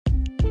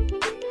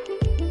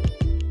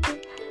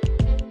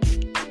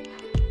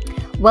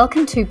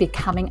Welcome to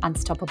Becoming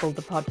Unstoppable,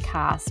 the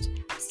podcast.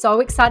 So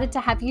excited to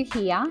have you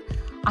here.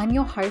 I'm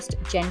your host,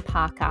 Jen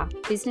Parker,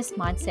 business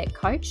mindset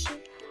coach.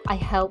 I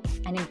help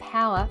and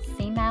empower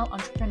female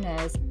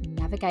entrepreneurs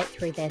navigate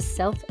through their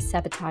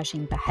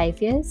self-sabotaging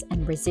behaviors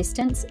and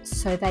resistance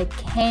so they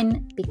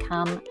can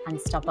become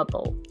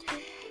unstoppable.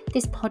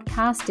 This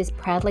podcast is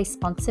proudly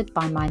sponsored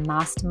by my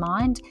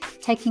mastermind,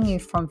 taking you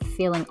from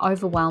feeling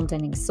overwhelmed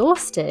and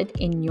exhausted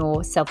in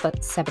your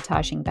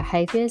self-sabotaging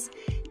behaviors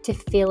to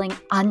feeling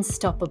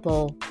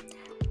unstoppable.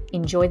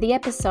 Enjoy the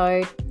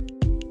episode.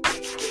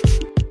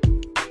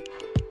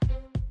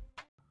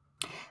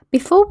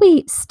 Before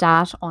we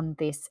start on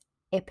this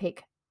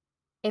epic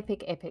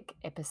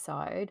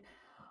episode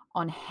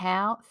on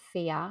how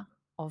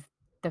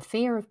the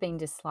fear of being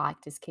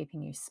disliked is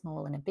keeping you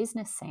small in a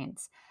business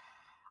sense,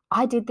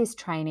 I did this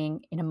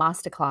training in a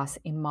masterclass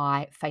in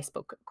my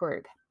Facebook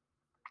group,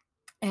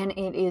 and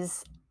it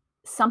is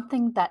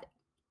something that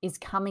is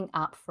coming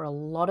up for a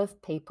lot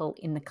of people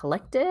in the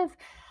collective,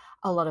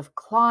 a lot of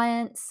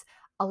clients,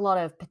 a lot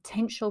of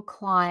potential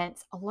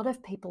clients. A lot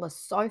of people are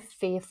so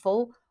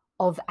fearful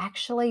of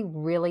actually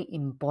really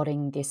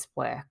embodying this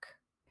work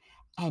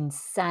and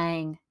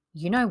saying,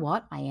 you know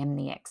what, I am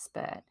the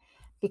expert,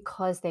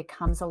 because there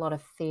comes a lot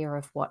of fear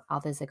of what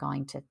others are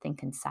going to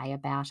think and say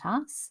about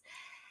us.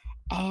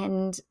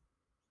 And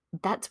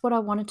that's what I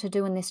wanted to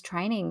do in this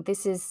training.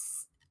 This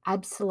is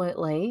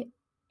absolutely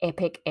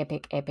epic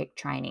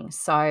training.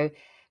 So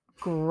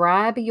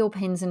grab your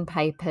pens and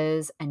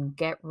papers and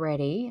get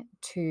ready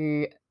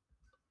to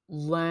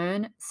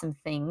learn some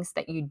things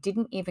that you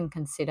didn't even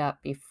consider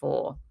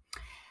before.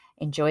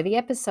 Enjoy the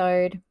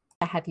episode.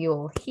 I have you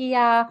all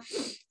here.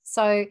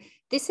 So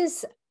this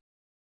is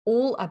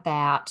all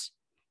about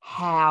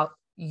how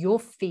your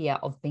fear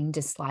of being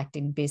disliked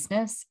in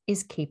business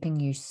is keeping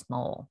you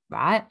small,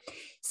 right?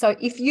 So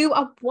if you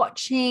are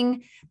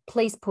watching,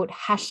 please put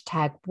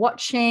hashtag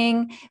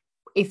watching.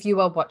 If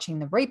you are watching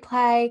the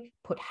replay,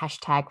 put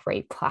hashtag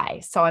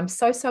replay. So I'm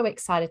so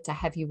excited to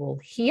have you all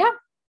here.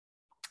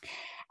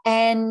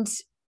 And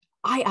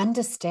I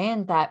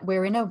understand that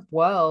we're in a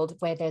world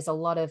where there's a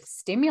lot of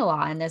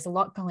stimuli and there's a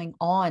lot going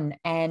on,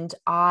 and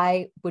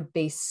I would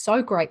be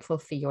so grateful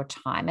for your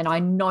time. And I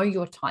know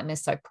your time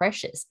is so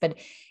precious, but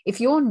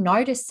if you're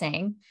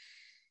noticing,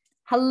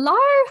 hello,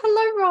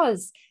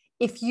 Roz,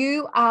 if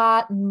you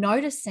are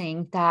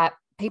noticing that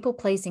people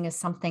pleasing is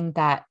something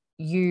that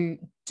you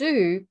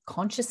do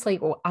consciously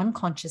or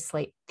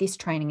unconsciously, this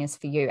training is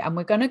for you. And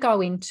we're going to go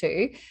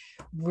into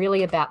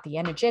really about the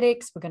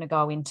energetics. We're going to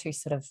go into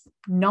sort of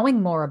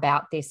knowing more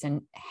about this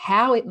and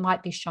how it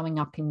might be showing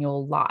up in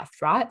your life,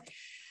 right?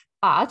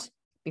 But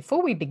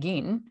before we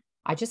begin,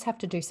 I just have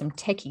to do some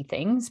techie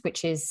things,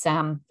 which is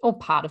all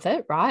part of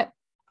it, right?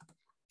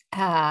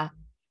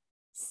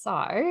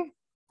 So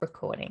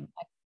recording.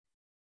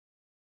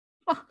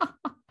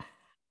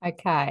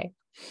 Okay.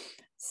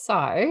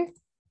 So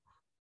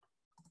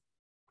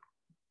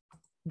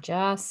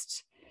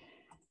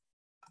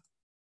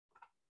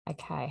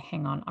okay,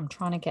 hang on. I'm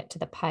trying to get to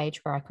the page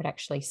where I could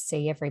actually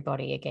see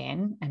everybody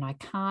again, and I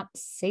can't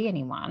see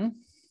anyone.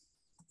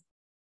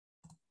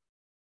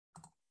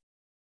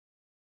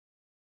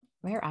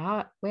 Where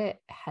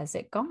has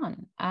it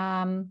gone?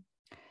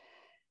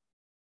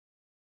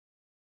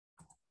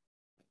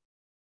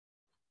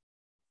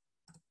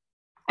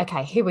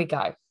 Okay, here we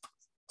go.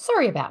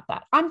 Sorry about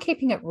that. I'm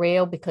keeping it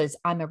real because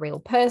I'm a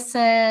real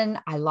person.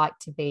 I like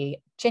to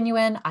be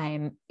genuine. I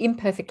am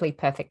imperfectly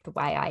perfect the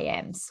way I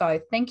am. So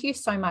thank you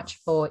so much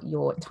for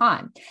your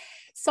time.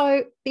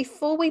 So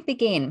before we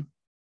begin,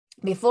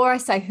 before I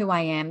say who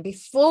I am,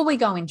 before we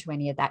go into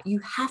any of that, you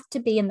have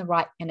to be in the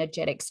right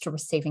energetics to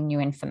receiving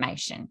new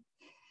information.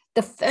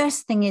 The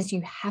first thing is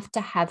you have to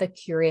have a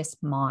curious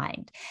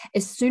mind.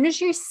 As soon as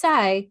you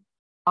say,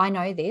 I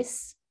know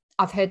this,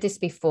 I've heard this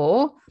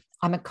before,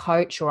 I'm a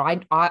coach, or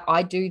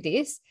I do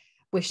this,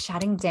 we're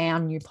shutting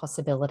down new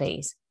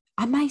possibilities.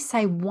 I may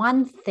say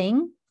one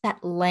thing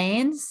that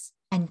lands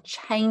and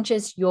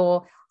changes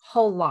your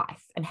whole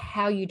life and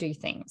how you do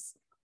things,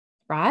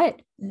 right?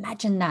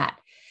 Imagine that.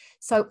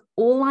 So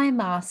all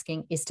I'm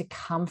asking is to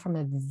come from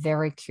a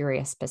very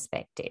curious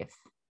perspective,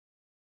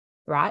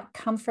 right?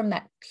 Come from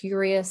that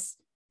curious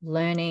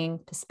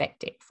learning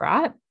perspective,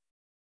 right?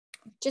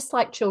 Just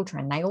like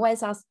children, they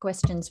always ask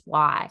questions,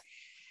 why?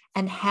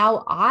 And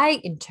how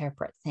I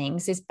interpret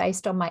things is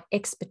based on my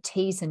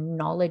expertise and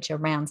knowledge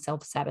around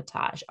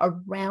self-sabotage,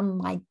 around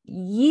my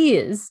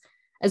years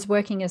as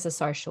working as a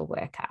social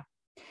worker.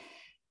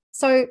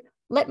 So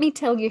let me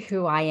tell you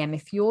who I am.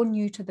 If you're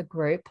new to the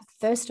group,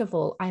 first of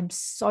all, I'm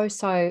so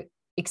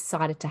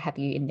excited to have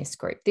you in this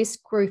group. This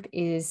group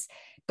is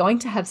going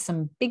to have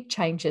some big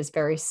changes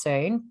very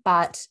soon,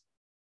 but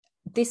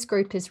this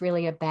group is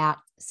really about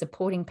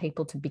supporting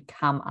people to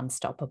become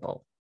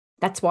unstoppable.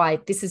 That's why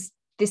this is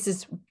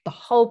the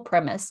whole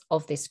premise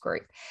of this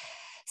group.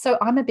 So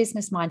I'm a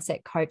business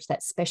mindset coach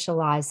that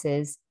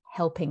specializes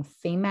helping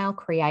female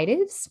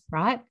creatives,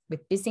 right,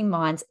 with busy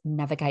minds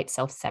navigate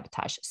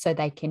self-sabotage so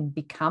they can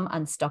become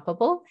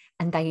unstoppable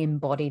and they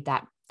embody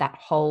that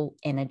whole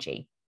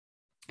energy.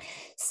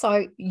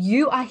 So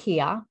you are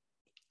here,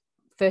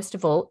 first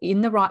of all, in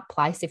the right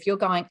place. If you're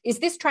going, is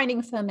this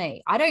training for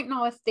me? I don't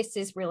know if this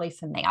is really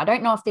for me. I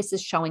don't know if this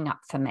is showing up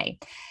for me.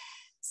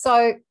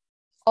 So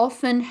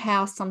often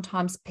how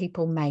sometimes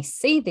people may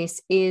see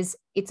this is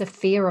it's a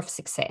fear of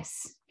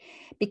success.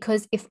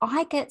 Because if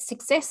I get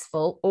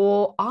successful,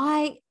 or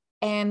I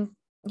am,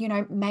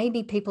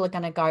 maybe people are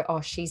going to go,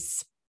 oh,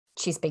 she's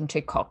being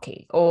too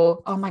cocky,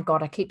 or, oh my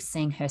God, I keep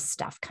seeing her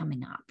stuff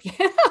coming up.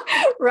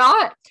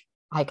 Right?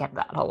 I get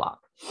that a lot,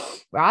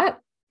 right?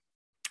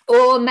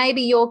 Or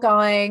maybe you're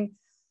going,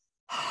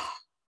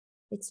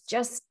 it's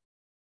just,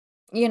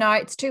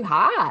 it's too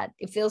hard.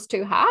 It feels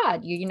too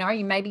hard.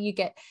 Maybe you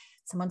get,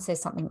 someone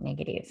says something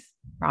negative,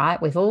 right?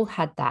 We've all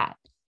had that.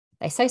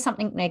 They say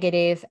something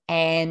negative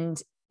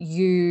and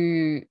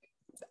you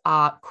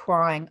are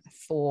crying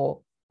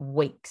for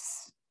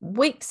weeks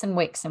and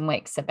weeks and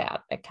weeks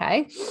about,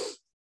 okay?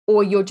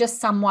 Or you're just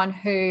someone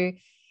who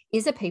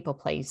is a people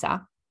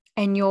pleaser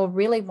and you're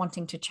really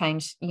wanting to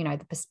change,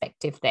 the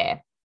perspective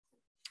there.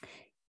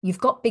 You've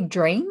got big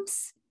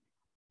dreams,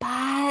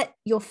 but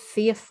you're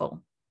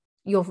fearful.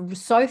 You're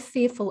so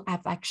fearful of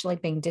actually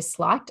being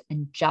disliked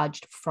and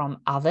judged from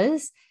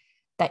others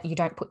that you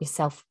don't put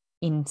yourself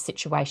in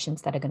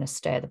situations that are going to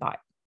stir the boat,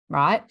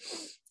 right?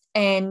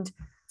 And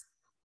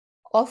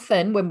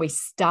often when we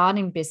start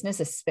in business,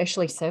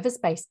 especially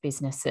service-based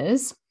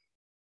businesses,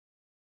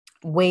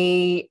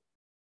 we're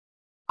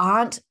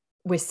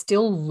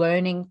still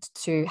learning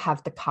to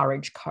have the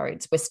courage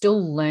codes. We're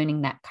still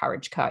learning that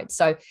courage code.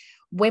 So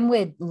when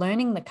we're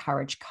learning the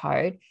courage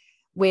code,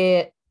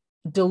 we're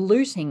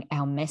diluting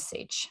our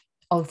message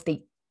of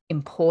the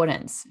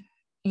importance.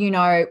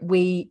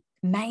 We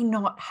may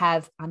not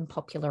have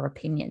unpopular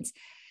opinions.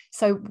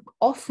 So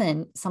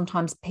often,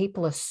 sometimes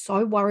people are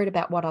so worried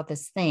about what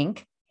others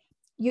think,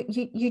 you're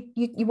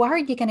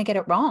worried you're going to get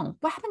it wrong.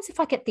 What happens if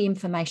I get the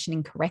information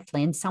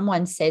incorrectly and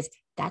someone says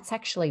that's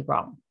actually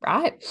wrong,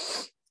 right?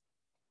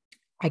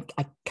 I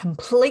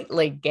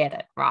completely get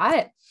it,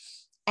 right?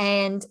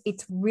 And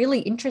it's really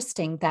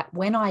interesting that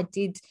when I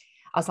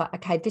was like,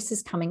 okay, this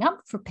is coming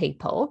up for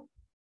people.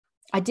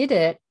 I did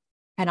it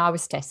and I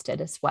was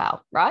tested as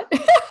well, right?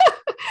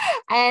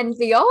 And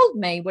the old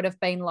me would have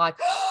been like,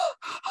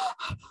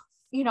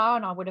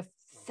 and I would have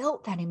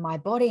felt that in my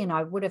body, and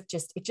it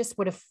just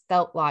would have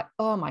felt like,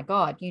 oh my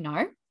God,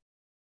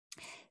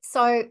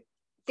 So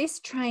this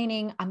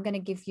training, I'm going to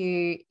give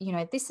you,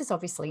 this is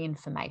obviously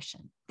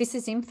information. This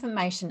is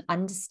information,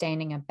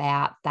 understanding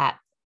about that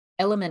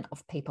element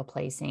of people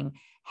pleasing,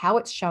 how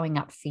it's showing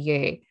up for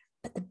you.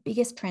 But the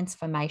biggest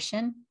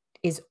transformation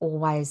is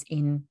always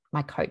in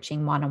my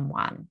coaching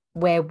one-on-one,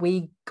 where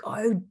we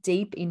go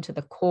deep into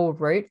the core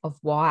root of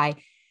why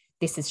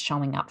this is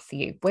showing up for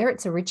you, where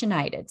it's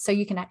originated. So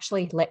you can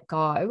actually let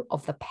go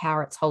of the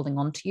power it's holding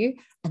on to you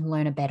and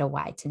learn a better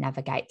way to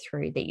navigate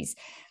through these,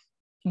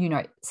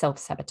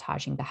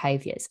 self-sabotaging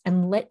behaviors.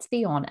 And let's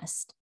be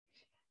honest,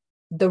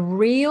 the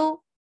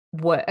real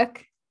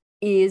work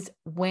is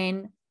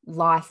when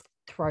life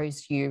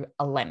throws you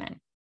a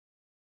lemon.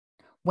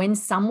 When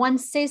someone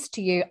says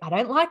to you, I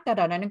don't like that,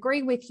 I don't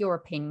agree with your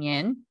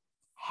opinion,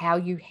 how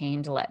you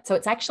handle it. So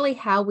it's actually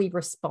how we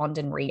respond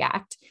and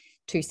react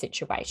to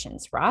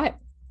situations, right?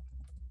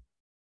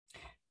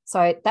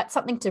 So that's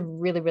something to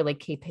really, really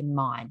keep in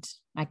mind,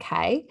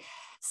 okay?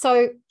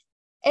 So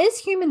as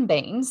human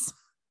beings,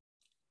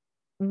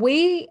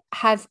 we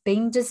have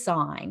been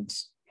designed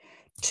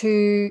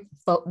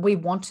but we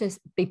want to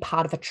be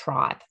part of a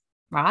tribe,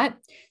 right?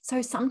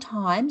 So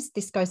sometimes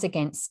this goes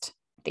against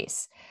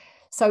this.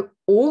 So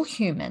all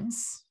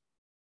humans,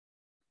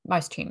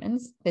 most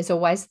humans, there's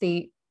always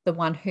the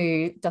one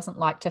who doesn't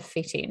like to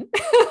fit in.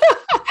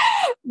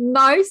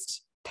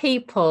 Most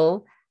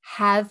people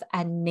have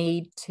a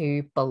need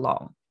to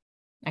belong.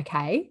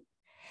 Okay.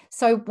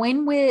 So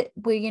when we're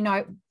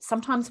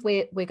sometimes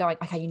we're going,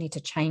 okay, you need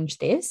to change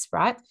this,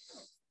 right?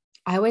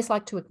 I always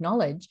like to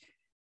acknowledge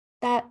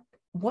that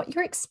what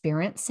you're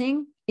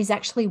experiencing is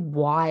actually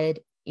wired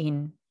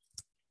in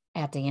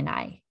our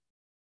DNA.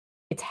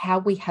 It's how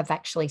we have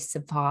actually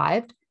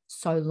survived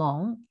so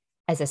long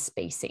as a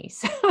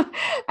species.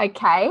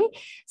 Okay.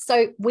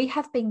 So we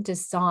have been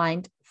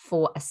designed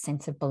for a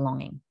sense of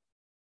belonging.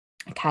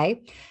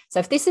 Okay. So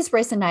if this is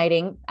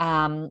resonating,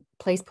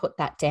 please put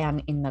that down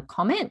in the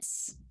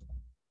comments.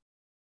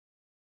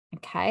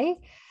 Okay.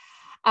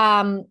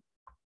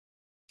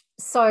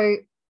 So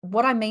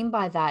what I mean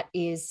by that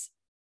is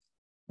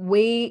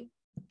we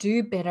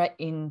do better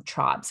in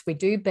tribes. We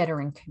do better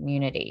in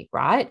community,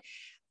 right?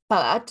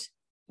 But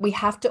we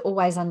have to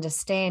always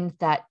understand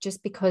that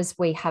just because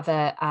we have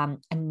a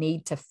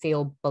need to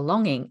feel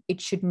belonging, it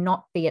should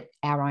not be at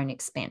our own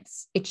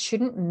expense. It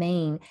shouldn't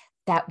mean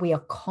that we are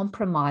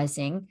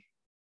compromising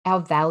our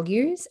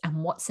values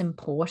and what's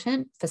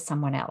important for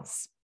someone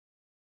else.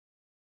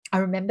 I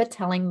remember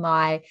telling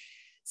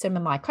some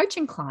of my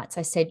coaching clients,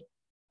 I said,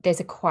 there's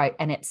a quote,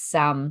 and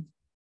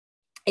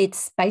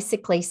it's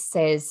basically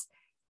says,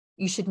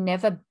 you should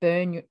never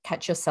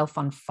catch yourself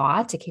on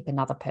fire to keep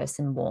another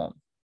person warm.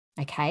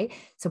 Okay.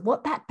 So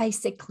what that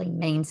basically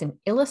means and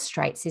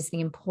illustrates is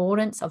the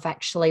importance of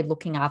actually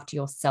looking after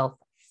yourself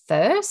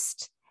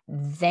first,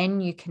 then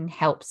you can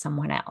help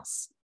someone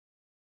else.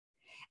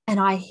 And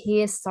I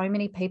hear so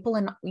many people,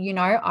 and,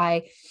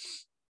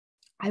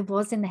 I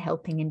was in the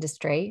helping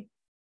industry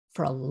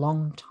for a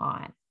long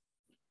time,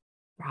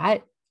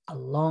 right? A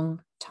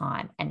long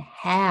time. And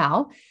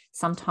how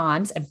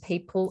sometimes, and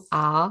people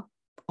are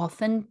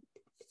often,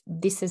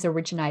 this has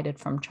originated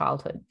from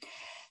childhood.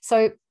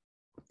 So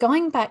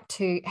going back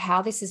to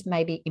how this is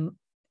maybe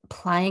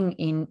playing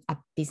in a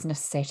business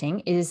setting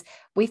is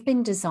we've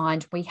been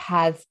designed,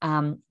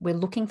 we're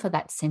looking for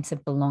that sense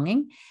of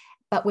belonging,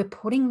 but we're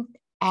putting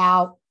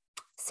our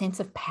sense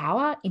of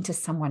power into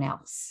someone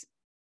else,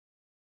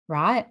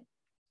 right?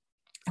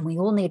 And we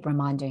all need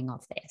reminding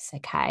of this,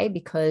 okay?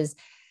 Because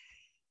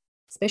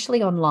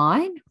especially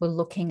online, we're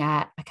looking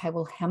at, okay,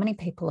 well, how many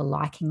people are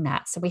liking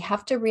that? So we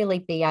have to really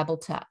be able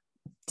to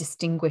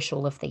distinguish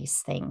all of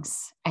these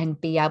things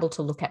and be able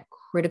to look at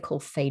critical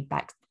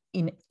feedback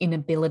in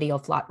ability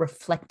of like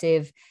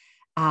reflective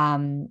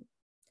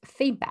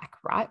feedback,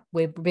 right?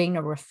 We're being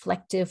a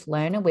reflective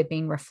learner, we're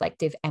being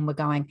reflective, and we're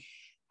going,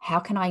 how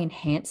can I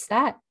enhance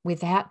that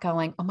without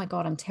going, oh my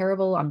God, I'm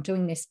terrible, I'm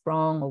doing this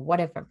wrong, or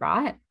whatever,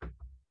 right?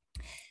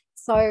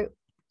 So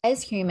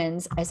as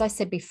humans, as I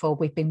said before,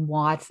 we've been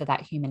wired for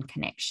that human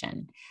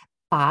connection,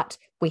 but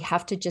we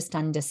have to just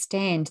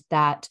understand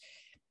that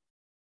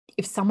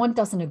if someone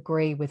doesn't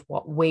agree with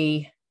what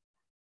we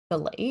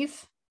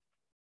believe,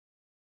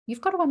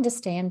 you've got to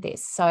understand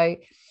this. So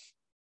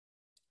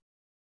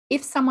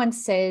if someone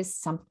says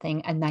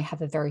something and they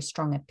have a very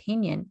strong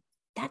opinion,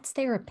 that's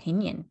their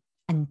opinion.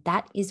 And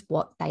that is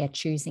what they are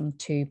choosing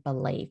to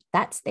believe.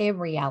 That's their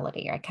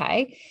reality,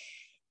 okay?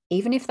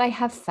 Even if they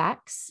have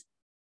facts,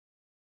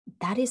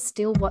 that is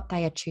still what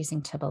they are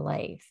choosing to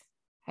believe,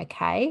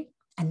 okay?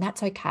 And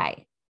that's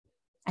okay.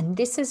 And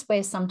this is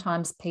where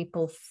sometimes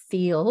people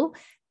feel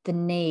the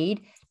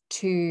need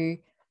to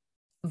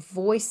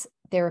voice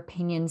their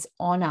opinions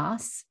on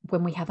us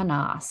when we haven't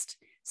asked.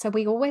 So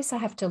we always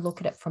have to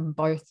look at it from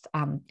both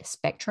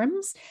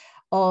spectrums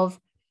of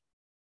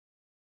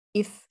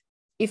if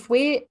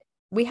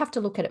we have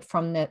to look at it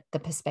from the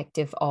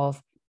perspective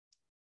of,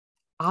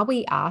 are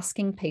we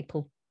asking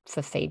people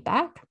for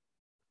feedback?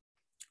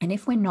 And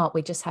if we're not,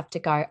 we just have to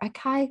go,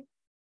 okay,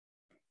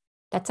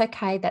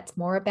 that's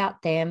more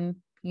about them,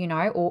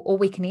 or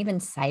we can even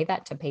say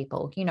that to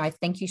people,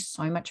 thank you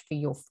so much for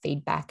your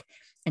feedback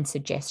and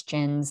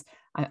suggestions.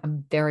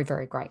 I'm very,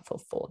 very grateful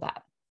for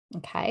that.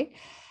 Okay.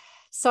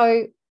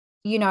 So,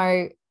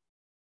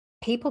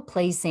 people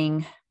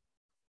pleasing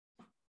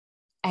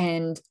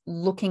and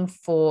looking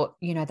for,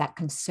 that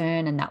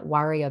concern and that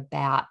worry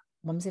about,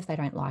 what if they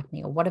don't like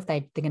me, or what if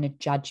they're going to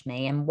judge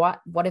me? And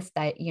what if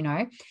they,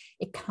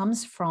 it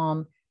comes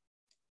from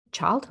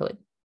childhood,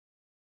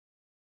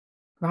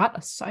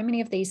 right? So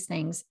many of these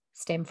things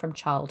stem from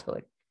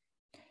childhood,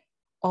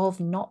 of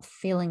not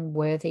feeling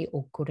worthy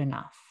or good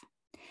enough.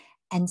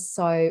 And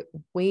so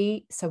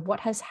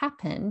what has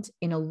happened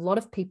in a lot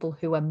of people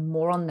who are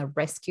more on the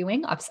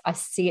rescuing, I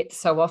see it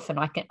so often.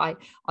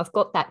 I've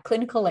got that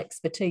clinical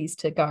expertise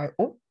to go,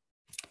 oh,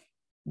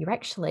 you're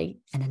actually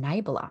an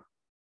enabler.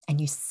 And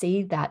you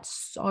see that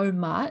so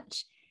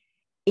much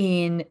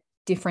in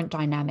different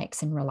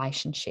dynamics in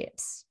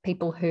relationships.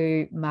 People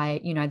who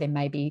there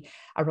may be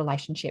a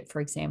relationship,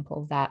 for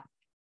example, that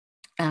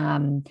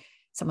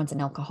someone's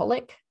an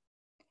alcoholic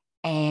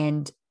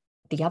and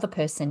the other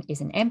person is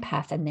an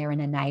empath and they're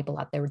an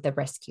enabler, they're the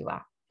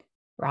rescuer,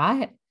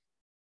 right?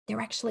 They're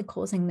actually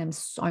causing them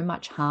so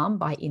much harm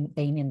by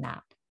being in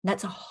that. And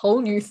that's a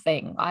whole new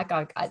thing.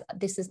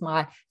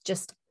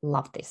 Just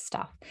love this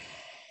stuff.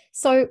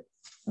 So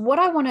what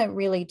I want to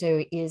really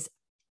do is,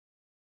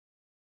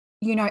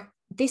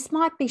 this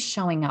might be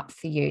showing up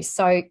for you.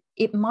 So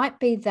it might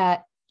be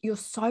that you're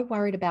so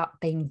worried about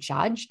being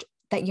judged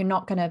that you're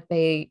not going to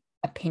be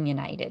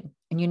opinionated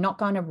and you're not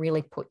going to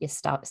really put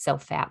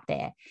yourself out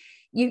there.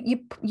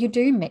 You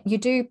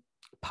do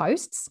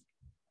posts,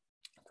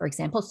 for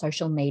example,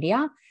 social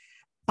media,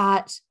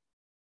 but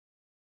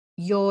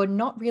you're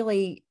not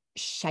really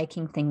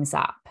shaking things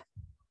up.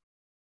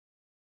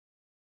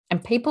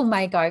 And people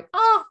may go,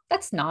 oh,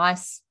 that's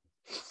nice.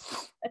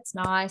 That's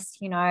nice,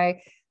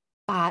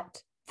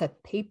 but for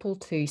people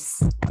to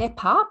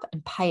step up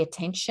and pay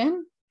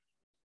attention,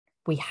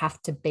 we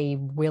have to be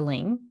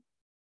willing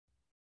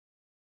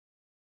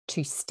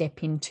to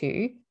step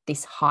into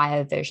this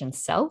higher version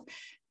self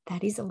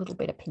that is a little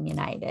bit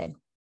opinionated,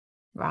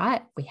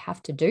 right? We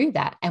have to do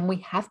that. And we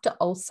have to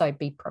also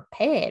be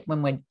prepared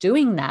when we're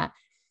doing that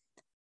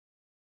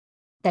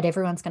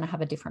everyone's going to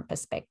have a different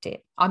perspective.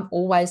 I'm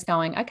always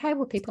going, okay,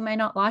 well, people may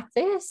not like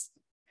this,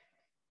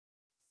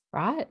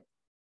 right?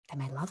 They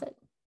may love it.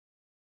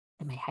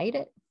 They may hate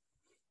it.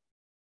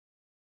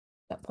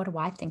 But what do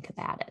I think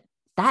about it?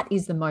 That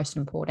is the most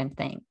important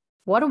thing.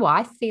 What do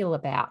I feel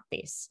about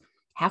this?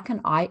 How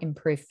can I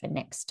improve for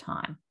next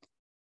time?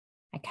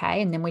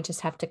 Okay. And then we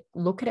just have to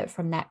look at it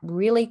from that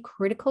really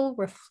critical,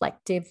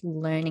 reflective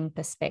learning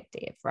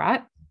perspective,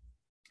 right?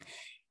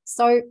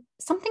 So,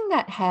 something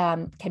that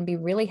can be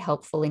really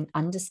helpful in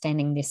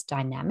understanding this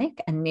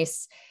dynamic and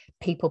this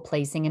people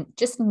pleasing, and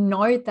just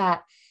know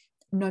that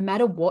no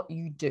matter what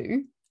you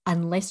do,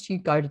 unless you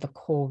go to the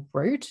core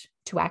root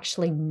to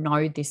actually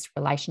know this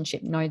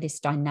relationship, know this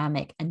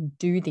dynamic, and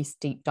do this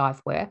deep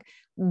dive work,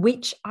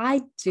 which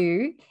I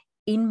do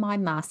in my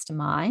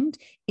mastermind,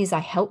 is I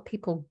help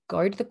people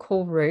go to the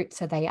core root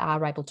so they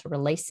are able to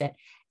release it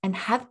and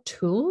have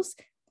tools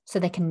so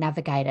they can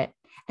navigate it.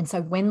 And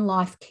so when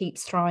life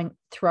keeps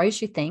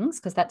throws you things,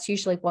 because that's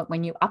usually what,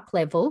 when you up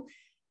level,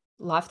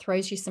 life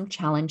throws you some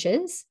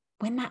challenges.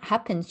 When that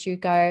happens, you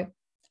go,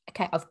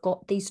 okay, I've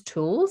got these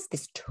tools,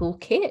 this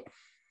toolkit,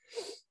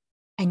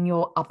 and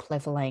you're up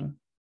leveling,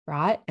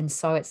 right? And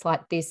so it's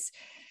like this,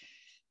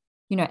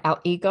 our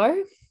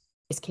ego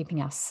is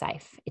keeping us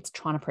safe. It's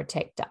trying to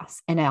protect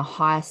us. And our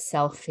higher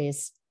self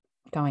is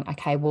going,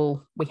 okay,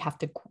 well, we have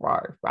to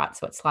grow, right?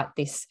 So it's like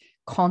this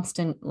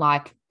constant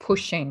like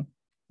pushing,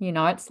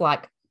 it's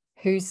like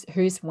who's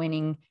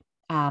winning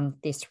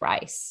this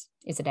race?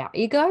 Is it our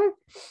ego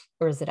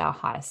or is it our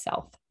higher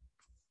self?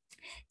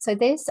 So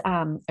there's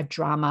a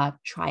drama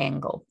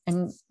triangle,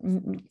 and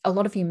a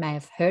lot of you may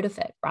have heard of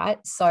it, right?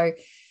 So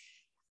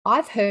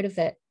I've heard of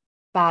it,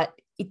 but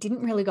it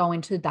didn't really go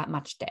into that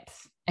much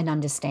depth and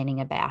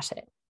understanding about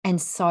it. And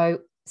so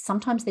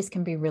sometimes this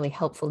can be really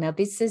helpful. Now,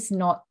 this is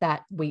not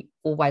that we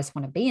always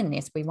want to be in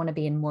this. We want to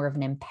be in more of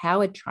an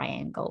empowered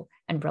triangle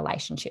and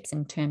relationships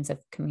in terms of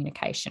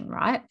communication,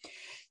 right?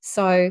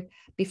 So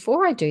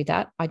before I do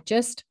that, I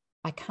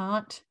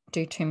can't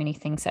do too many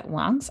things at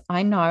once.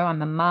 I know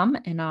I'm a mum,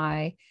 and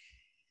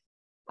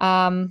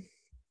I'm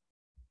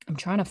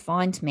trying to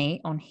find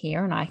me on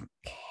here, and I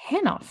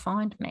cannot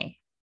find me.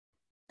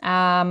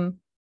 Oh,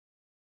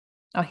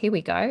 here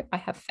we go. I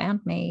have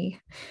found me.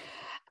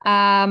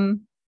 I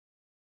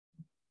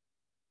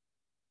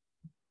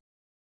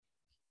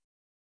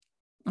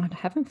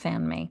haven't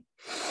found me.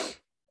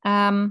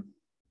 I'll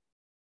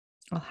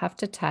have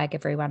to tag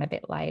everyone a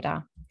bit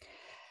later.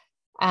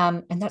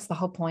 And that's the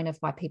whole point of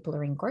why people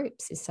are in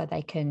groups, is so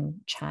they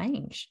can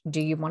change.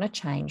 Do you want to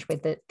change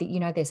with it?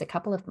 There's a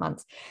couple of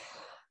months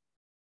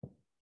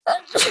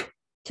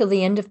till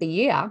the end of the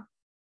year.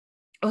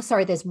 Oh,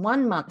 sorry, there's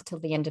 1 month till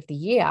the end of the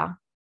year.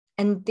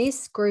 And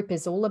this group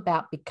is all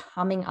about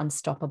becoming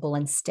unstoppable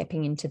and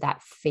stepping into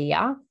that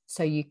fear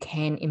so you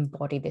can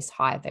embody this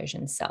higher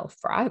version self,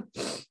 right?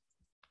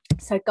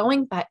 So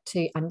going back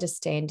to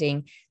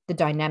understanding the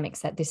dynamics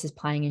that this is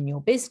playing in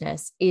your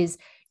business, is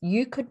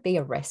you could be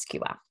a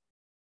rescuer,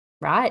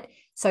 right?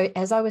 So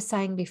as I was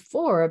saying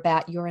before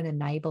about, you're an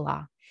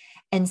enabler.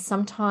 And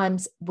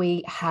sometimes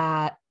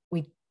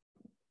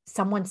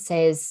someone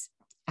says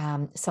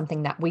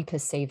something that we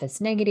perceive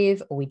as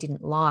negative or we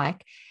didn't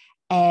like,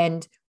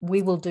 and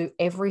we will do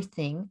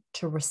everything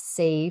to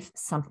receive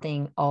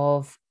something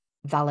of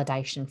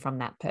validation from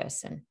that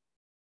person.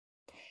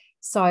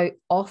 So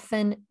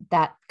often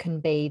that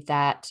can be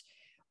that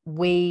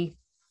we're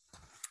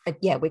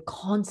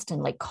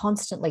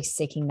constantly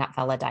seeking that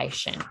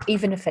validation,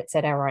 even if it's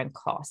at our own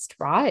cost,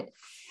 right?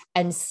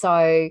 And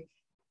so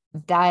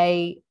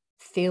they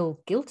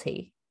feel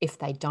guilty if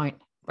they don't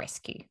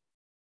rescue.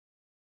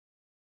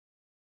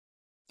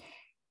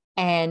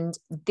 And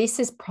this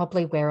is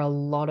probably where a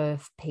lot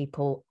of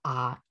people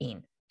are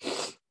in.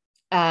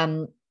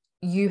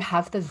 You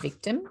have the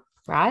victim,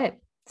 right?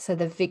 So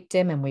the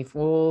victim, and we've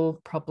all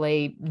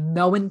probably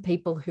known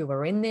people who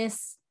are in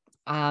this,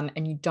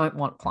 and you don't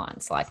want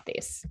clients like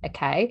this,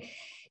 okay?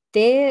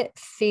 They're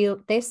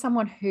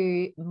someone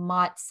who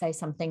might say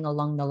something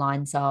along the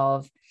lines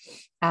of,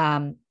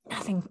 nothing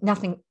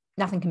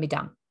can be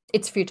done.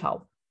 It's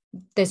futile.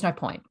 There's no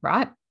point,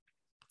 right?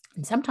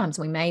 And sometimes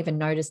we may even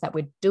notice that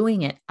we're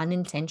doing it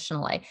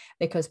unintentionally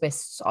because we're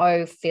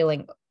so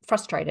feeling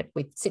frustrated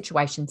with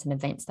situations and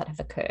events that have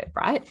occurred,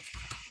 right?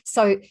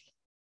 So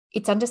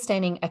it's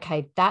understanding,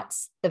 okay,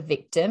 that's the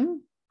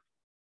victim.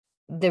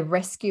 The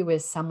rescuer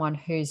is someone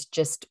who's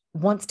just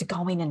wants to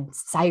go in and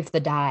save the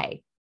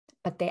day,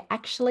 but they're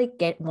actually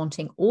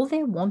all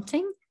they're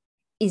wanting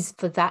is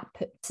for that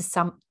to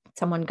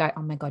someone go,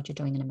 oh my God, you're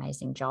doing an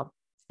amazing job,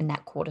 and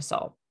that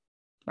cortisol,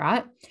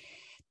 right?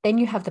 Then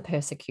you have the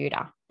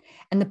persecutor.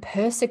 And the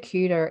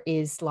persecutor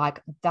is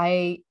like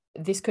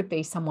this could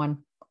be someone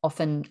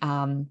often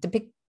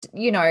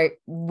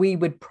we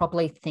would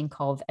probably think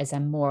of as a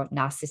more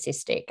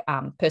narcissistic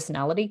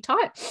personality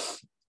type,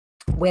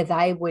 where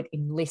they would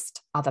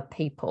enlist other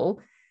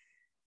people,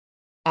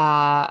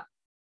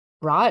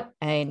 right?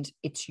 And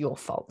it's your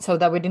fault. So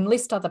they would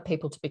enlist other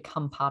people to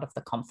become part of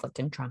the conflict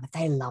and drama.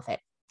 They love it.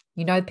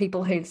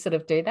 People who sort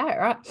of do that,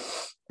 right?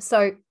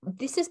 So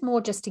this is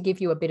more just to give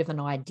you a bit of an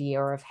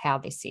idea of how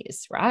this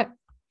is, right?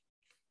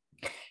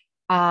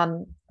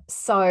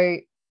 So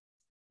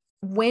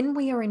when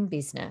we are in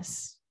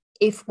business,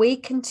 if we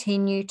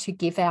continue to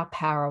give our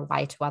power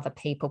away to other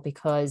people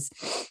because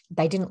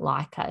they didn't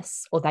like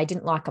us or they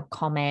didn't like a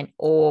comment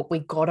or we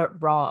got it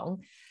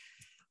wrong,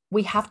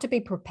 we have to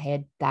be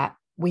prepared that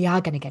we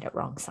are going to get it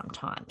wrong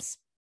sometimes.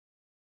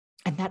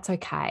 And that's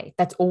okay.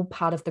 That's all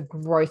part of the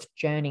growth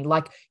journey.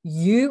 Like,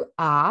 you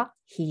are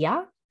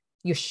here,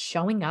 you're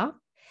showing up.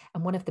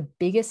 And one of the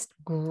biggest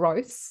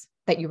growths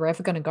that you're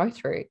ever going to go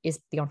through is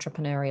the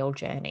entrepreneurial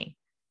journey,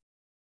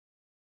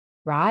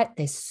 right?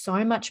 There's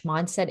so much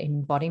mindset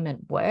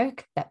embodiment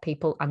work that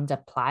people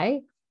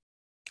underplay.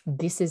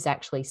 This is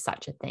actually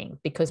such a thing,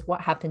 because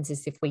what happens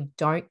is if we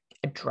don't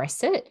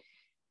address it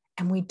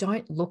and we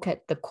don't look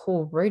at the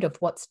core root of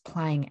what's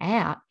playing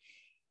out,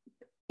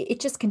 it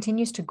just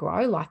continues to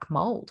grow like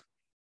mold.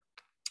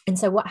 And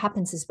so what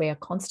happens is we are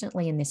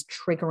constantly in this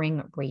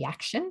triggering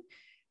reaction.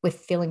 We're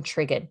feeling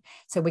triggered.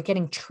 So we're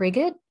getting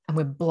triggered and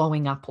we're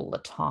blowing up all the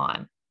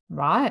time,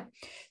 right?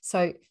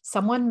 So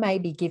someone may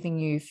be giving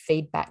you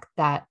feedback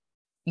that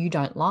you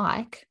don't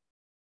like,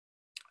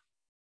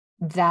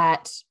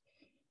 that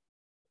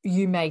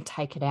you may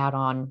take it out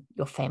on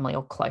your family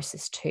or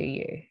closest to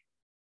you,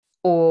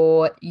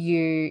 or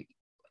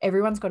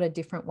everyone's got a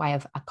different way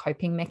of a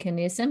coping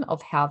mechanism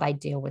of how they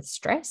deal with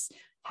stress,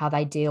 how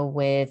they deal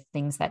with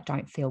things that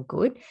don't feel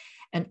good.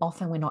 And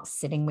often we're not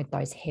sitting with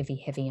those heavy,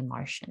 heavy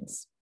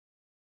emotions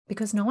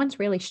because no one's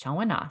really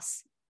showing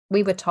us.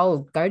 We were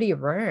told, go to your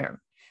room.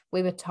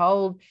 We were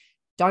told,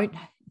 don't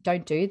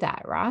do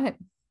that, right?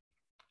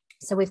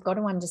 So we've got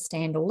to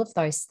understand all of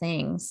those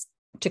things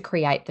to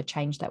create the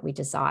change that we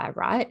desire,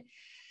 right?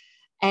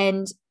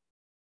 And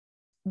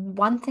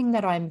one thing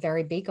that I'm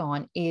very big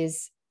on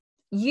is,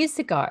 years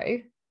ago,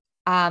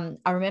 I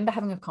remember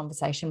having a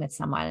conversation with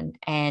someone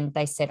and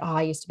they said,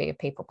 I used to be a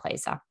people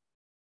pleaser.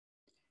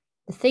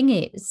 The thing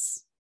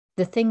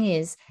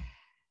is,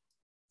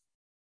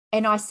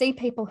 and I see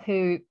people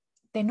who,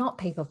 they're not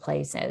people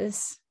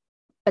pleasers,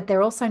 but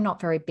they're also not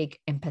very big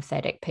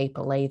empathetic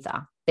people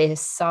either. They're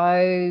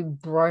so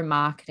bro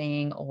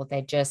marketing, or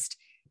they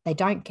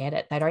don't get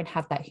it. They don't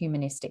have that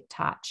humanistic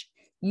touch.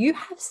 You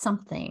have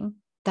something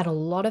that a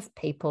lot of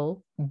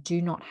people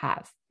do not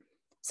have.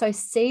 So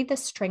see the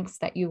strengths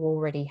that you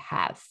already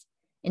have.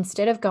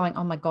 Instead of going,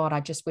 oh my God, I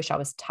just wish I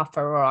was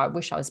tougher, or I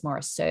wish I was more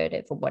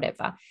assertive, or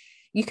whatever.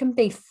 You can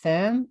be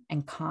firm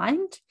and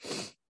kind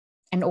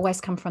and always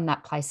come from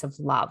that place of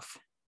love.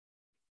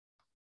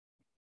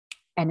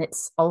 And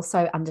it's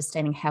also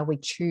understanding how we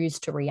choose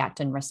to react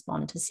and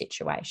respond to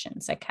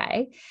situations,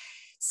 okay?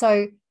 So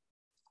a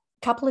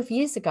couple of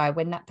years ago,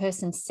 when that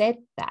person said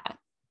that,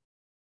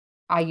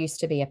 I used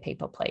to be a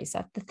people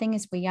pleaser. The thing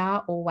is, we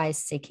are always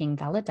seeking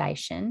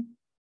validation.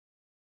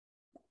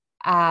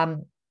 What are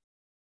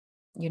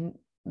you,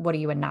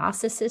 a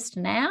narcissist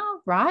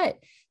now, right?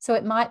 So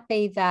it might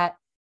be that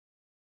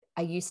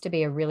I used to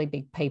be a really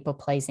big people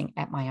pleasing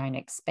at my own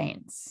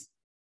expense,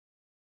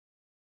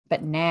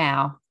 but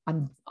now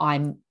I'm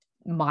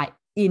my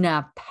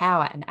inner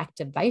power and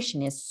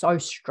activation is so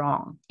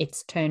strong.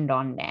 It's turned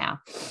on now.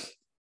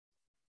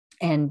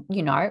 And,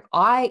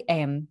 I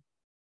am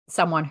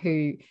someone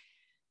who,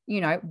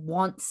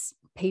 wants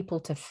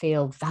people to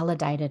feel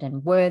validated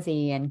and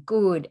worthy and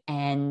good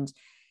and,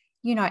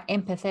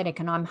 empathetic,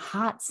 and I'm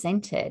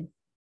heart-centered.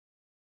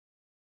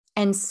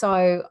 And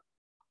so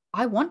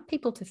I want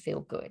people to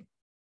feel good,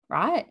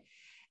 right?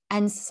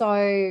 And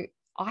so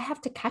I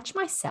have to catch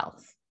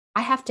myself.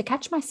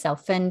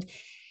 And,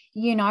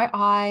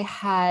 I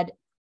had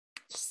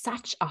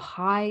such a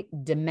high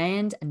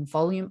demand and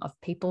volume of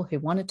people who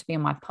wanted to be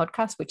on my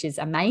podcast, which is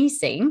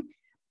amazing.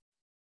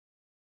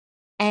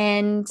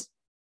 And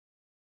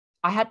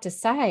I had to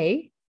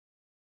say,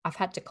 I've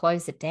had to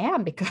close it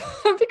down because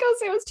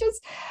it was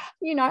just,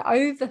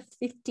 over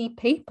 50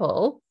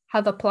 people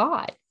have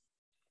applied.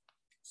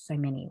 So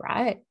many,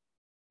 right?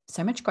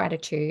 So much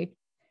gratitude.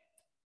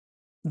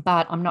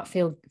 But I'm not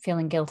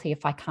feeling guilty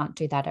if I can't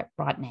do that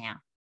right now.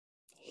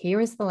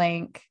 Here is the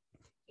link.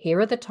 Here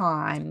are the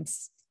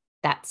times.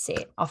 That's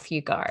it. Off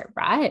you go,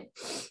 right?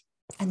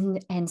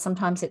 And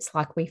sometimes it's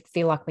like we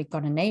feel like we've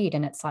got a need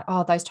and it's like,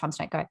 oh, those times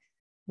don't go.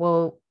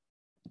 Well,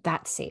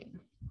 that's it.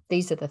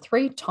 These are the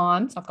 3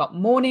 times. I've got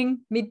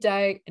morning,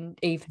 midday, and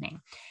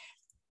evening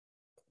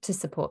to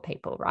support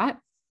people, right?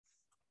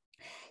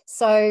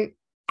 So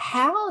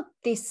how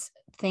this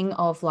thing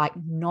of like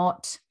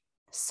not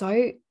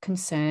so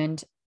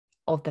concerned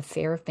of the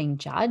fear of being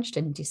judged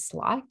and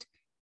disliked,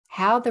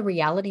 how the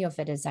reality of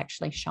it is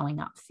actually showing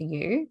up for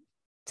you.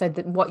 So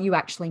that what you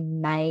actually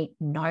may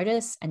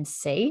notice and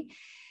see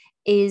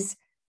is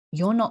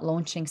you're not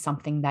launching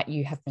something that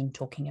you have been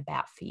talking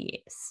about for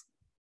years.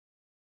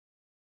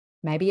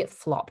 Maybe it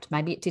flopped,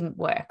 maybe it didn't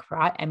work,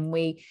 right? And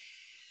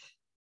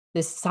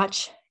there's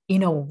such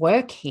inner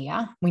work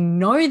here. We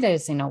know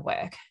there's inner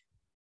work,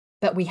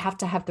 but we have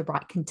to have the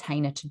right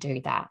container to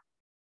do that.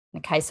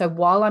 Okay, so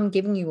while I'm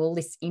giving you all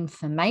this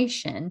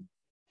information,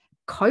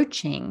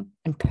 coaching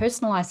and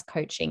personalized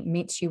coaching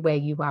meets you where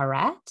you are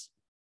at.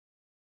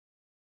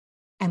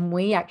 And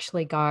we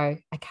actually go,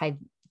 okay,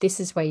 this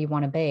is where you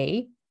want to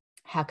be.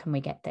 How can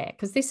we get there?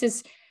 Because this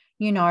is,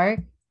 you know,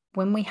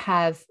 when we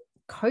have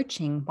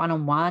coaching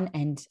one-on-one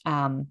and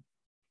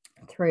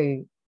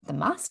through the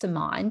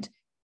mastermind,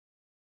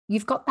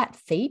 you've got that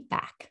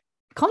feedback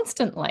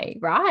constantly,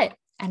 right?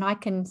 And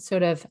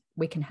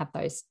we can have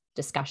those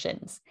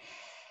discussions.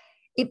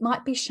 It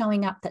might be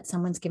showing up that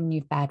someone's given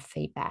you bad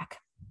feedback,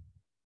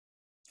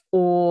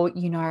 or,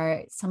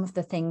 some of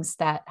the things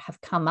that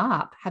have come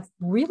up have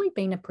really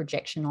been a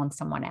projection on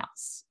someone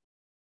else.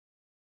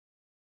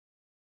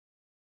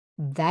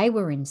 They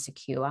were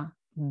insecure.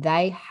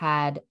 They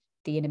had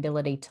the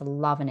inability to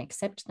love and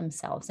accept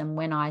themselves. And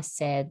when I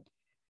said,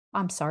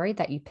 I'm sorry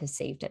that you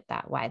perceived it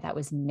that way, that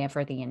was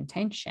never the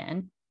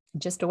intention, it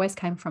just always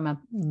came from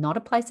not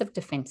a place of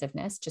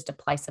defensiveness, just a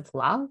place of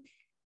love.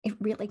 It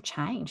really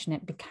changed, and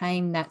it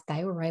became that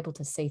they were able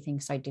to see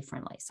things so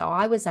differently. So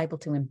I was able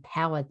to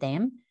empower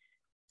them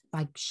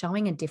by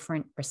showing a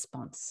different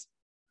response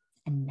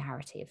and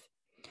narrative.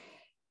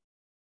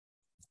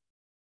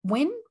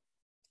 When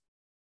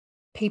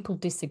people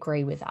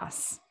disagree with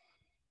us,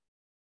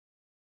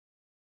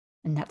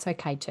 and that's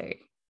okay too,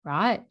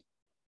 right?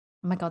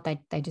 Oh my God,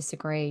 they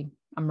disagree.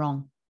 I'm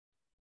wrong.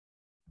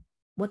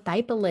 What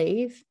they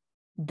believe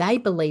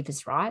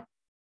is right.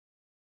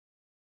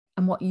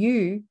 And what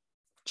you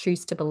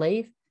choose to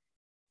believe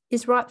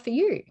is right for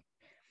you.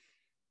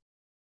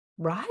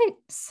 Right?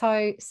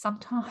 So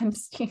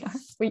sometimes,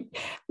 we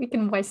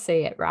can always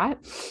see it, right?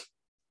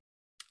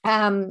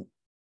 And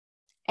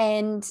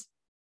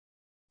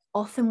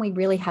often we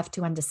really have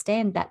to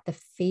understand that the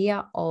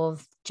fear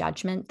of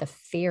judgment, the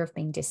fear of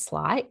being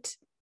disliked,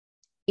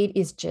 it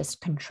is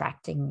just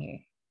contracting you.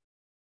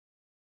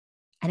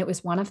 And it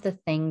was one of the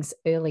things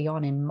early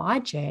on in my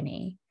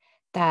journey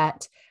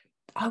that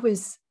I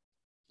was,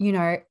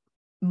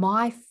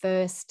 my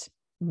first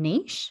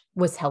niche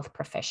was health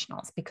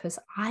professionals, because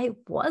I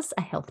was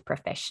a health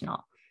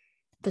professional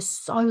for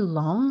so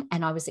long.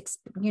 And I was,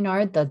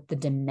 the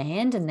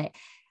demand and the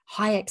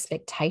high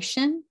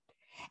expectation.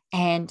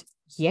 And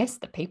yes,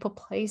 the people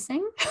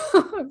pleasing,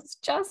 it was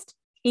just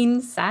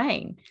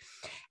insane.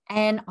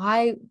 And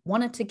I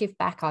wanted to give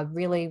back. I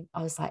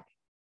was like,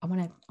 I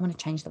want to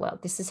change the world.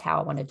 This is how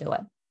I want to do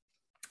it.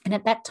 And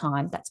at that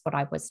time, that's what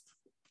I was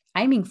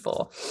aiming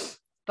for.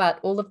 But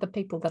all of the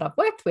people that I've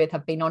worked with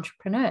have been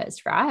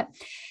entrepreneurs, right?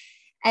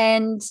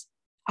 And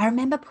I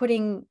remember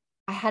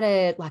I had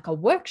a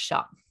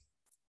workshop,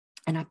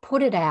 and I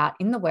put it out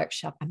in the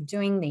workshop. I'm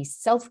doing these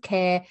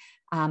self-care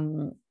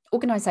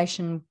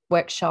organization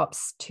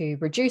workshops to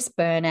reduce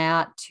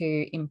burnout,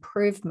 to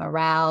improve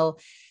morale.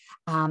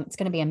 It's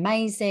going to be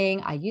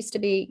amazing. I used to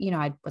be,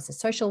 I was a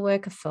social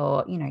worker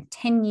for,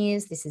 10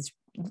 years. This is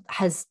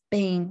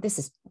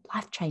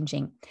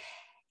life-changing.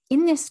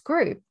 In this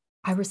group,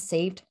 I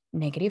received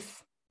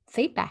negative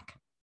feedback.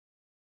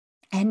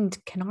 And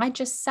can I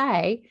just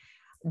say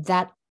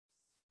that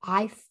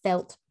I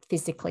felt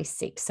physically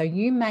sick? So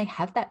you may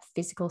have that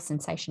physical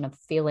sensation of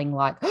feeling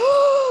like,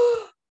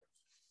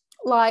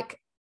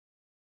 like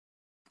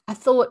I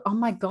thought, oh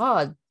my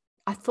God,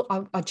 I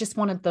just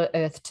wanted the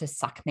earth to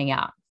suck me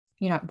up.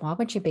 Why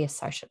would you be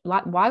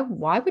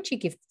why would you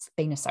give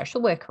being a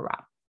social worker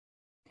up?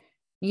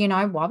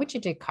 Why would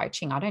you do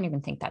coaching? I don't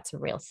even think that's a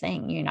real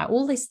thing,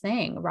 all this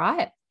thing,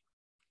 right?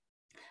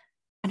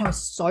 And I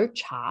was so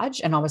charged,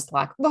 and I was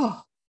like,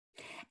 oh.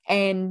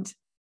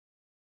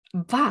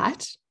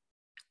 But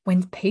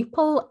when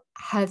people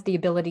have the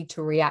ability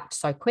to react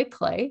so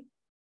quickly,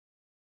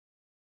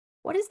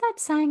 what is that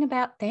saying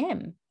about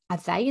them? Are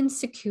they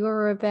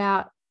insecure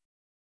about,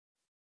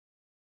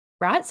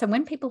 right? So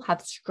when people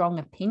have strong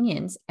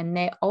opinions and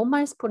they're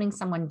almost putting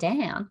someone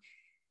down,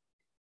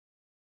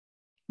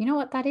 you know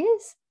what that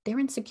is? They're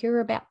insecure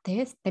about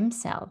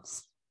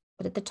themselves.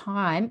 But at the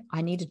time,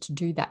 I needed to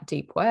do that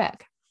deep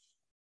work.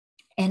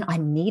 And I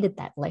needed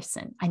that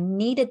lesson. I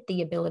needed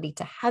the ability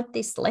to have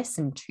this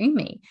lesson to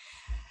me.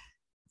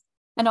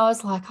 And I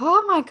was like,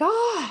 oh my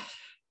God,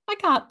 I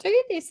can't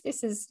do this.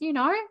 This is,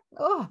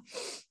 oh.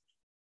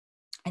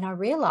 And I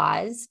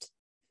realized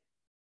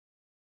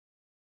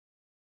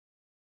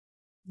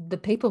the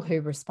people who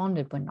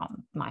responded were not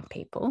my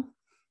people.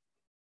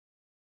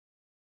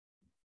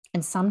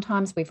 And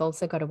sometimes we've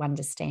also got to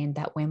understand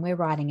that when we're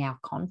writing our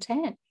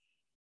content,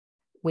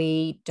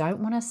 we don't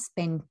want to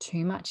spend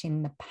too much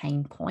in the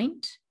pain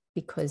point,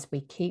 because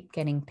we keep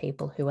getting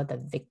people who are the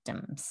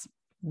victims.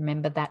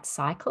 Remember that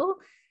cycle?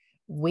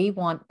 We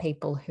want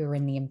people who are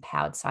in the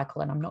empowered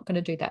cycle. And I'm not going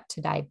to do that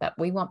today, but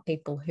we want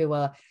people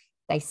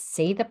they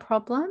see the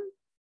problem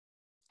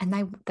and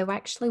they're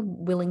actually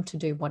willing to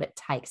do what it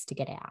takes to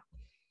get out.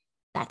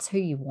 That's who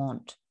you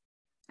want.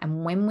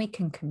 And when we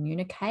can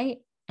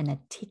communicate and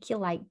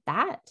articulate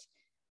that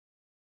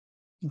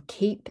and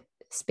keep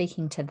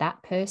speaking to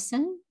that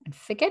person and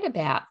forget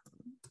about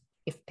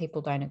if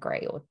people don't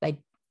agree or they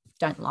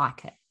don't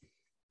like it,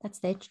 that's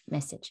their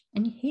message.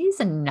 And here's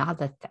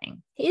another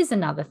thing.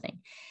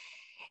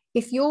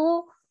 If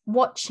you're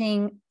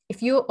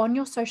on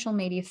your social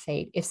media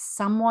feed, if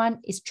someone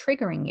is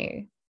triggering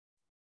you,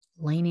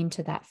 lean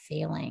into that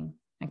feeling.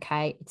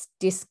 Okay.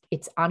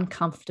 It's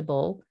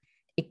uncomfortable.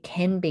 It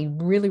can be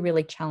really,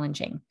 really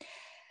challenging.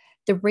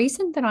 The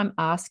reason that I'm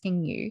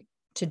asking you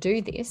to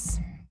do this,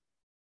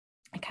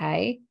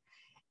 okay,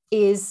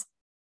 is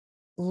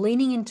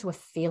leaning into a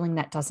feeling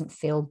that doesn't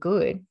feel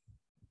good.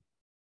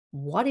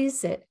 What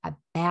is it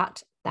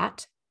about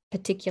that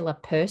particular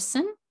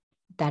person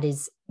that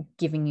is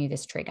giving you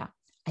this trigger?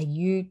 Are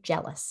you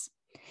jealous?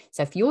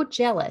 So if you're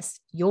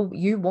jealous,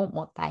 you want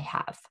what they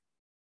have,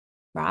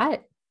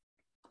 right?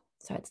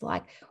 So it's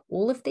like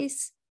all of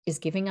this is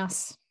giving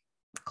us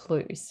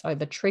clues. So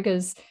the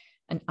triggers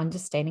and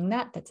understanding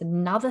that's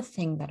another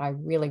thing that I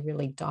really,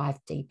 really dive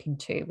deep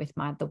into with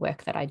the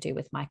work that I do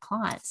with my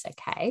clients.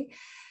 Okay.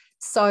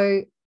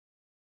 So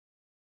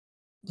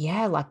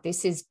yeah, like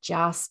this is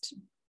just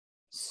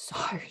so,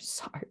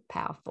 so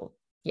powerful.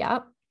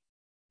 Yep.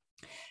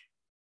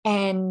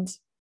 And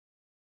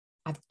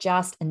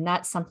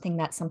that's something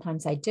that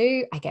sometimes I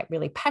do. I get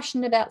really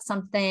passionate about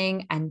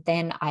something and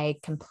then I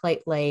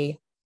completely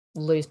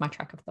lose my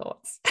track of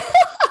thoughts.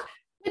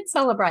 Let's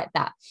celebrate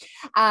that.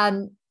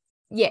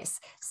 Yes.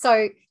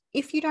 So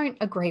if you don't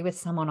agree with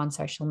someone on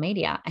social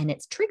media and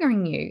it's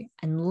triggering you,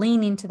 and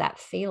lean into that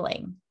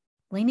feeling,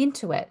 lean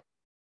into it.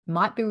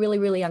 Might be really,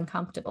 really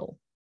uncomfortable.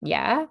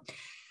 Yeah.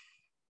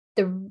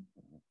 The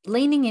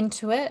leaning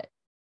into it,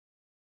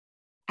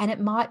 and it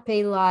might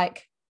be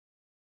like,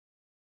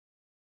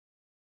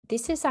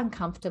 this is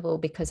uncomfortable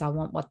because I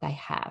want what they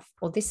have,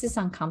 or this is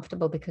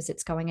uncomfortable because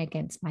it's going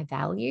against my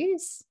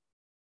values.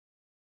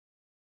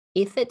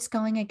 If it's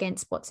going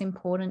against what's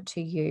important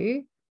to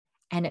you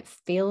and it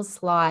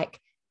feels like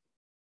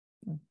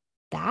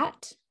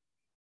that,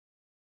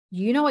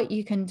 you know what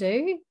you can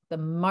do? The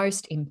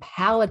most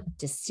empowered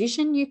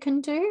decision you can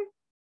do?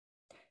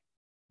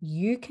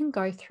 You can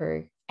go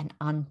through and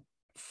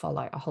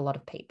unfollow a whole lot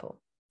of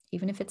people,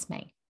 even if it's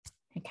me.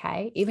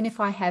 Okay. Even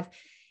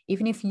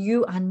if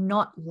you are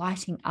not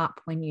lighting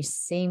up when you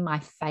see my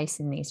face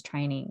in these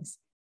trainings,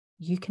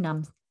 you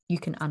can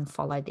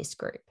unfollow this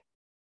group.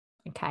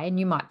 Okay. And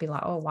you might be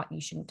like, oh, what?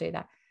 You shouldn't do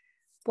that.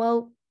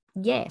 Well,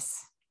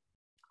 yes.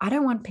 I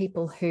don't want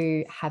people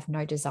who have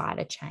no desire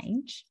to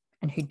change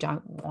and who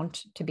don't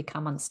want to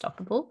become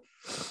unstoppable.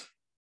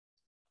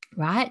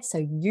 Right. So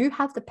you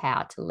have the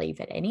power to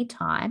leave at any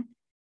time.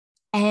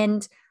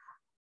 And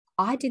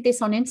I did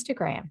this on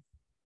Instagram.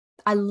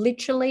 I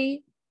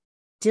literally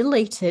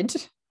deleted.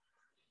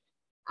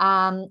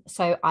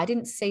 So I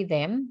didn't see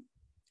them,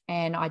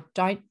 and I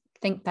don't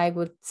think they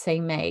would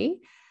see me,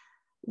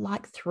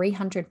 like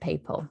 300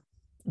 people.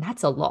 And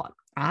that's a lot,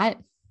 right?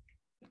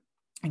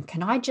 And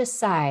can I just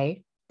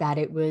say that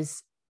it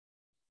was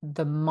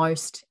the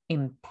most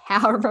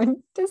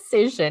empowering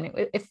decision?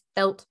 It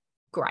felt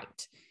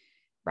great,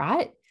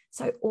 right?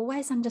 So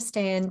always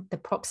understand the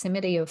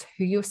proximity of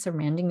who you're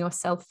surrounding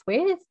yourself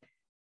with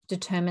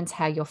determines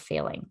how you're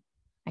feeling.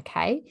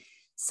 Okay.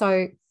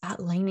 So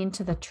lean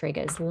into the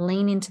triggers,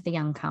 lean into the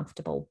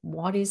uncomfortable.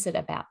 What is it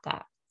about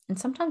that? And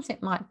sometimes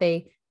it might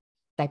be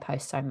they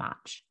post so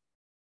much.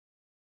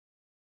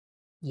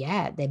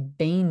 Yeah, they're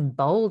being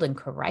bold and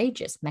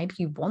courageous. Maybe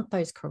you want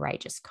those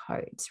courageous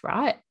codes,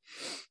 right?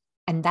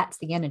 And that's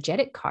the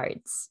energetic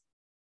codes.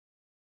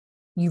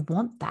 You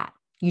want that.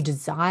 You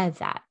desire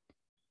that.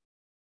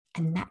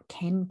 And that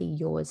can be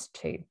yours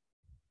too.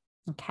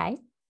 Okay.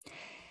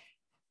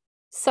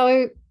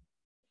 So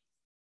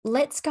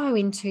let's go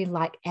into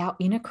like our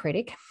inner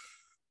critic.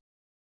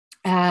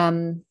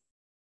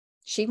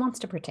 She wants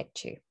to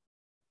protect you.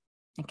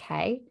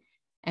 Okay.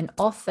 And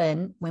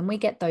often when we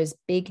get those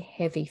big,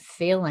 heavy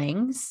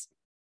feelings,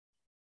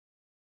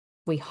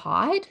 we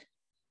hide.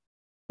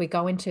 We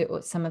go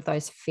into some of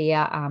those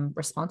fear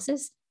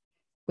responses.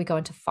 We go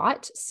into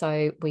fight.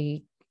 So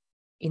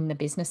in the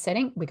business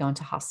setting, we go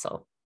into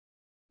hustle.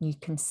 You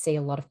can see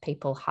a lot of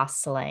people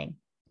hustling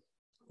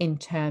in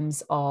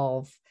terms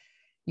of,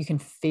 you can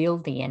feel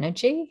the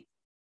energy,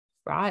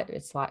 right?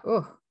 It's like,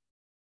 oh,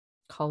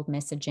 cold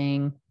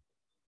messaging.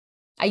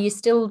 Are you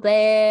still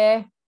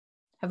there?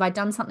 Have I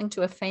done something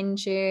to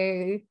offend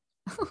you?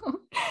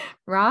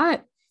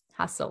 Right?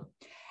 Hustle.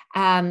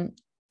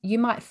 You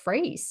might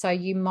freeze. So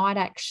you might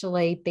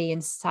actually be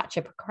in such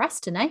a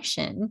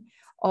procrastination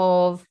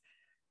of,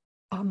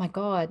 oh my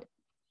God,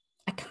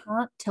 I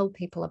can't tell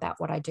people about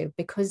what I do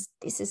because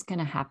this is going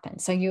to happen.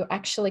 So you're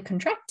actually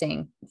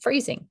contracting,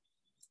 freezing.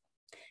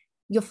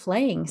 You're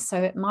fleeing.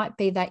 So it might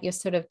be that you're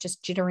sort of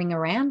just jittering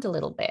around a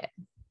little bit,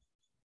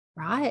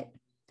 right?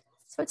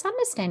 So it's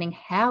understanding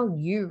how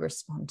you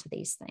respond to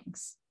these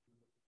things.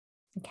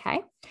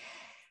 Okay.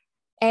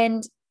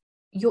 And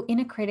your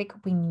inner critic,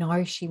 we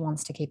know she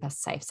wants to keep us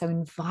safe. So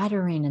invite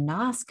her in and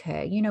ask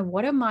her,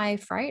 what am I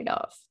afraid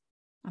of?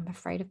 I'm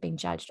afraid of being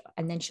judged.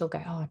 And then she'll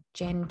go, oh,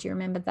 Jen, do you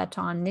remember that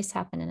time this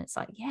happened? And it's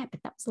like, yeah,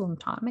 but that was a long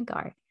time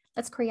ago.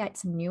 Let's create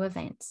some new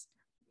events.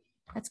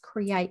 Let's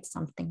create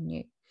something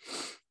new.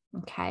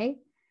 Okay.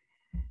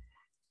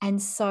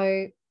 And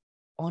so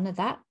honor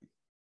that.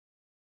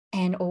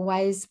 And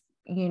always,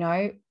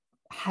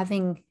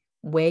 having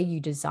where you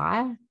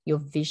desire, your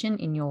vision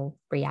in your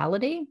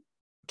reality,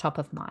 top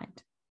of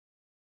mind.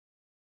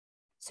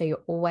 So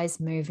you're always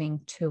moving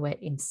to it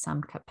in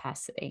some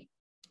capacity.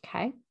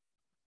 Okay.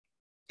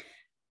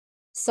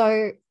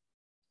 So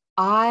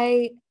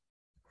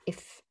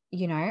if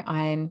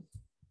I'm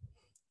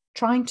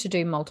trying to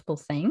do multiple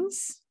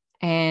things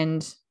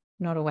and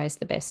not always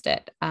the best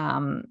at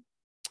trying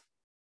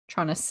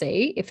to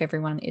see if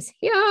everyone is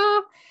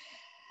here.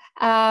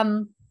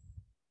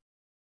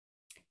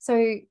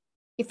 So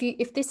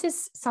if this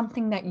is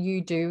something that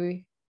you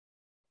do,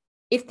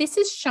 if this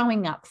is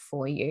showing up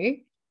for you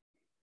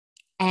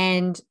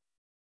and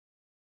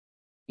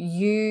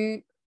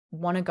you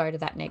want to go to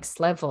that next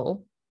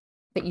level,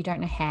 but you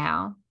don't know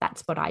how,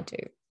 that's what I do.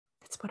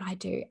 That's what I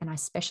do. And I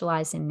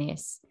specialize in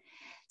this.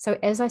 So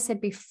as I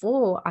said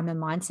before, I'm a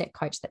mindset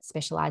coach that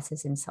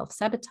specializes in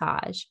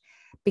self-sabotage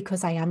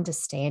because I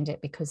understand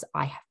it, because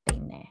I have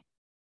been there.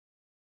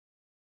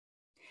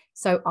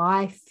 So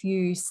I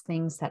fuse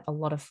things that a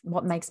lot of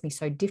what makes me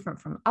so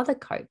different from other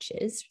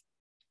coaches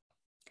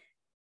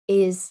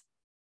is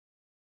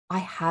I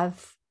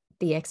have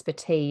the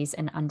expertise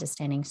and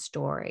understanding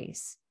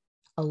stories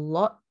a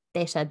lot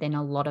better than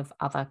a lot of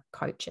other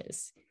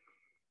coaches.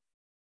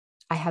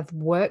 I have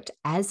worked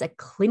as a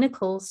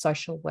clinical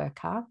social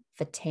worker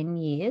for 10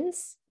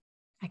 years,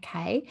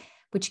 okay,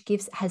 which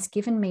has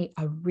given me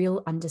a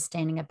real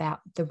understanding about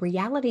the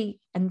reality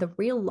and the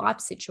real life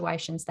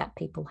situations that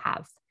people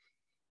have.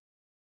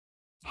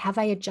 How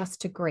they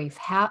adjust to grief,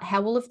 how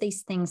all of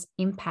these things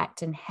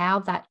impact, and how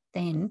that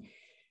then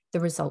the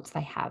results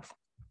they have,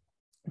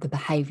 the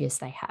behaviors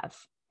they have.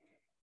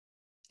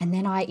 And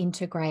then I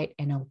integrate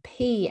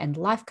NLP and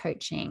life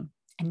coaching.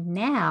 And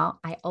now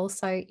I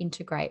also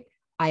integrate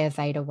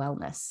Ayurveda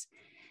wellness.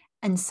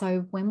 And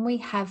so when we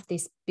have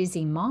this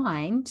busy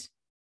mind,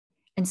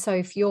 and so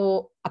if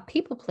you're a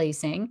people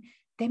pleasing,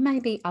 there may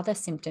be other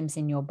symptoms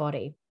in your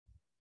body,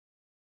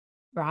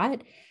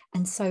 right?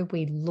 And so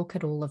we look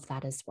at all of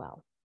that as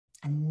well.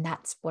 And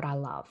that's what I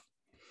love.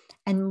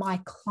 And my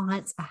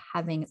clients are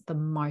having the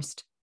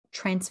most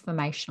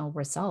transformational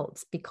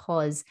results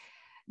because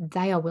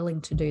they are willing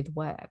to do the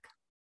work.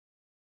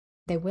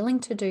 They're willing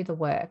to do the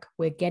work.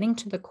 We're getting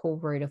to the core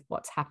root of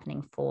what's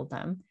happening for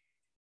them.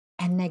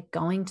 And they're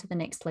going to the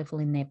next level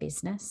in their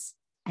business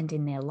and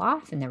in their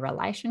life and their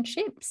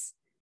relationships.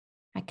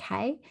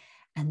 Okay.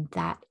 And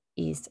that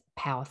is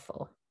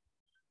powerful.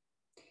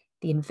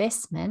 The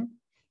investment,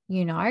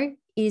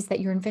 is that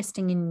you're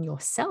investing in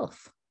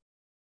yourself.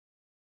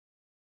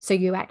 So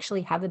you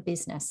actually have a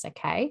business.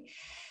 Okay.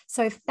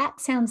 So if that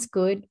sounds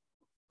good,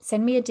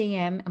 send me a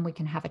DM and we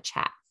can have a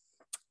chat.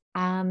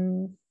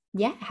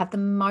 Have the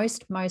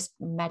most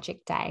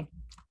magic day.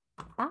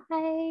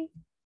 Bye.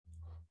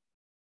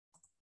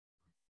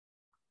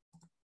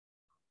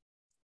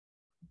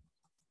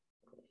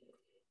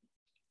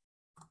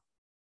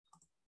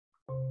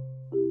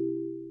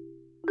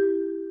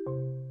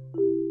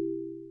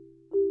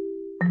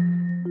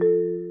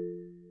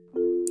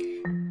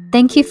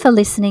 Thank you for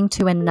listening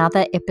to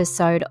another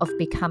episode of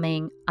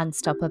Becoming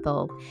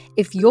Unstoppable.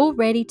 If you're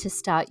ready to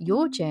start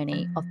your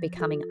journey of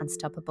becoming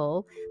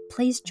unstoppable,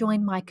 please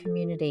join my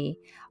community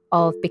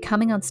of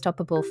Becoming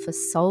Unstoppable for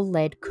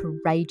soul-led,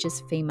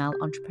 courageous female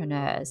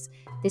entrepreneurs.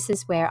 This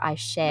is where I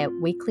share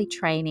weekly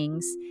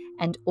trainings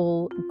and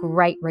all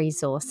great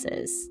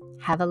resources.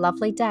 Have a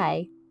lovely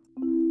day.